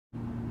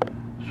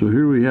So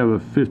here we have a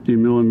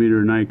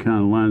 50mm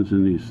Nikon lens,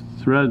 and these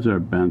threads are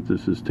bent.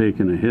 This has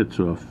taken a hit,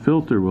 so a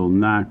filter will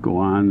not go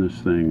on this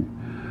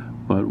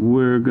thing. But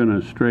we're going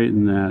to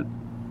straighten that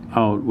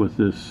out with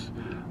this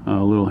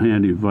little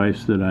handy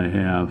vise that I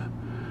have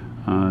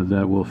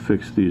that will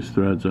fix these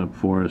threads up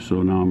for us.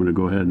 So now I'm going to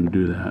go ahead and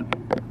do that.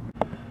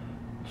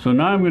 So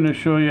now I'm going to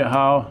show you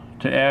how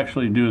to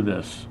actually do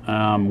this.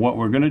 What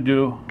we're going to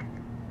do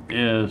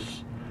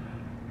is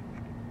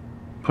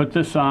put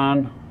this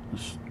on,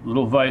 this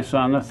little vise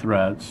on the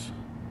threads,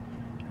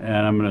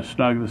 and I'm going to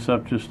snug this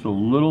up just a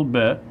little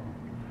bit,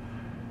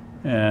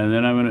 and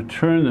then I'm going to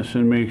turn this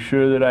and make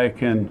sure that I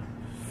can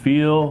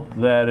feel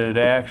that it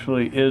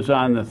actually is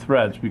on the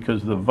threads,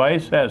 because the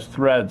vise has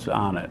threads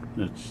on it.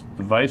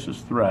 The vise is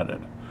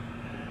threaded.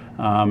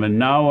 And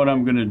now what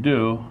I'm going to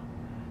do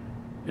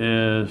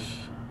is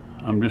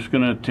I'm just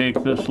going to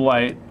take this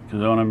light,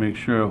 because I want to make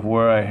sure of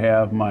where I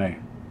have my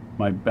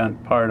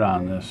bent part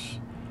on this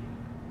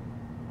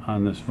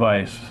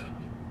vise.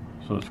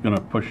 So it's going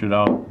to push it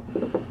out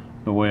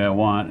the way I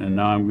want, and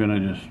now I'm going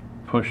to just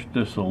push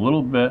this a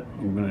little bit.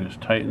 I'm going to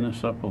just tighten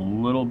this up a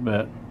little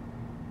bit,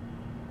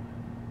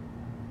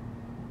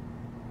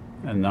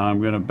 and now I'm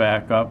going to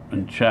back up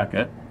and check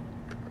it.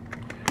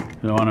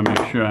 I want to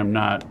make sure I'm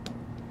not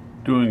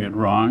doing it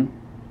wrong,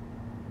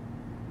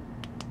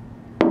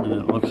 and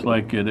it looks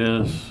like it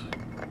is.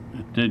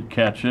 It did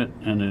catch it,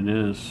 and it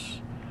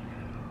is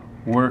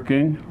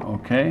working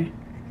okay.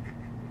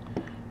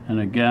 And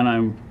again,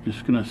 I'm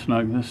just going to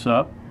snug this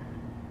up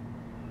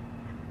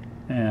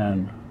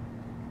and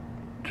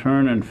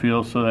turn and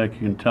feel so that I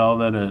can tell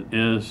that it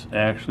is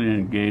actually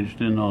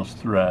engaged in those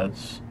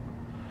threads.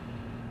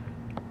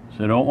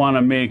 So I don't want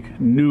to make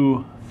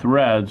new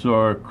threads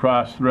or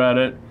cross-thread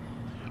it,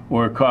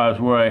 or cause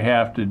where I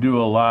have to do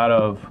a lot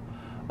of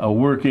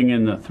working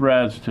in the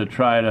threads to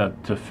try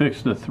to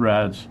fix the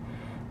threads.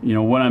 You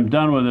know, when I'm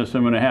done with this,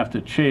 I'm going to have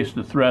to chase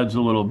the threads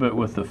a little bit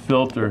with the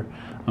filter.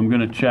 I'm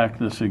going to check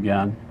this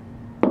again.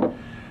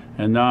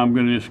 And now I'm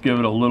going to just give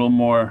it a little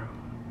more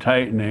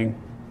tightening.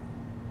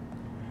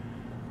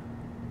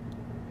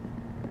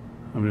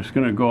 I'm just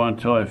going to go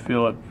until I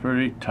feel it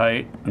pretty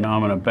tight. And now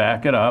I'm going to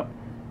back it up.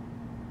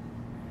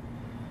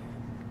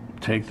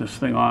 Take this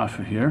thing off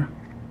of here.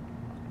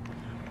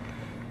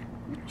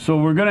 So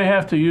we're going to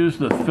have to use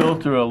the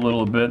filter a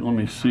little bit. Let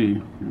me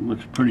see. It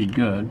looks pretty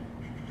good.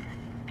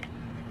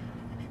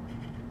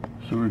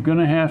 So we're going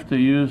to have to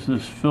use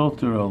this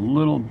filter a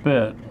little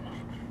bit.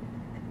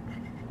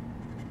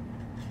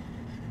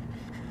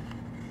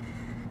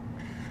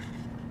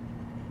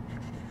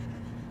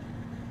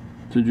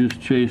 To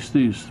just chase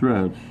these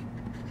threads,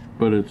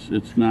 but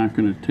it's not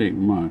going to take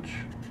much.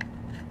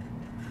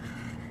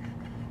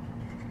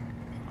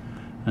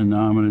 And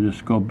now I'm going to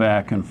just go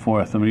back and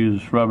forth. I'm going to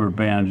use this rubber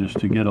band just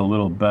to get a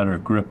little better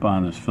grip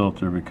on this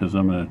filter, because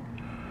I'm going to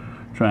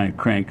try and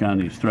crank on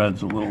these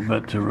threads a little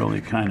bit to really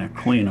kind of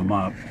clean them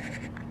up.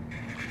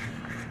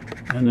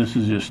 And this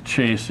is just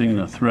chasing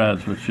the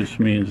threads, which just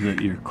means that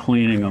you're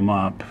cleaning them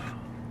up.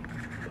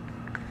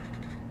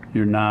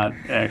 You're not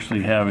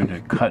actually having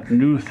to cut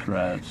new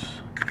threads.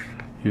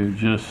 You're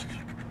just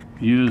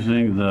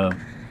using the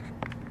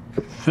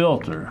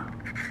filter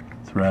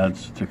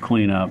threads to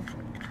clean up.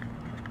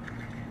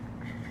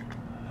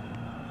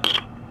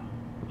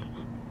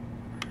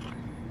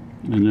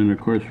 And then of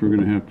course we're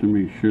going to have to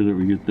make sure that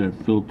we get that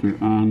filter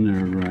on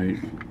there right.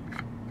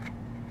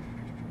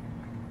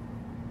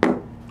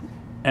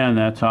 And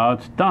that's how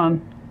it's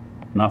done.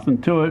 Nothing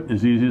to it.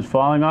 As easy as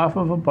falling off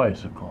of a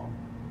bicycle.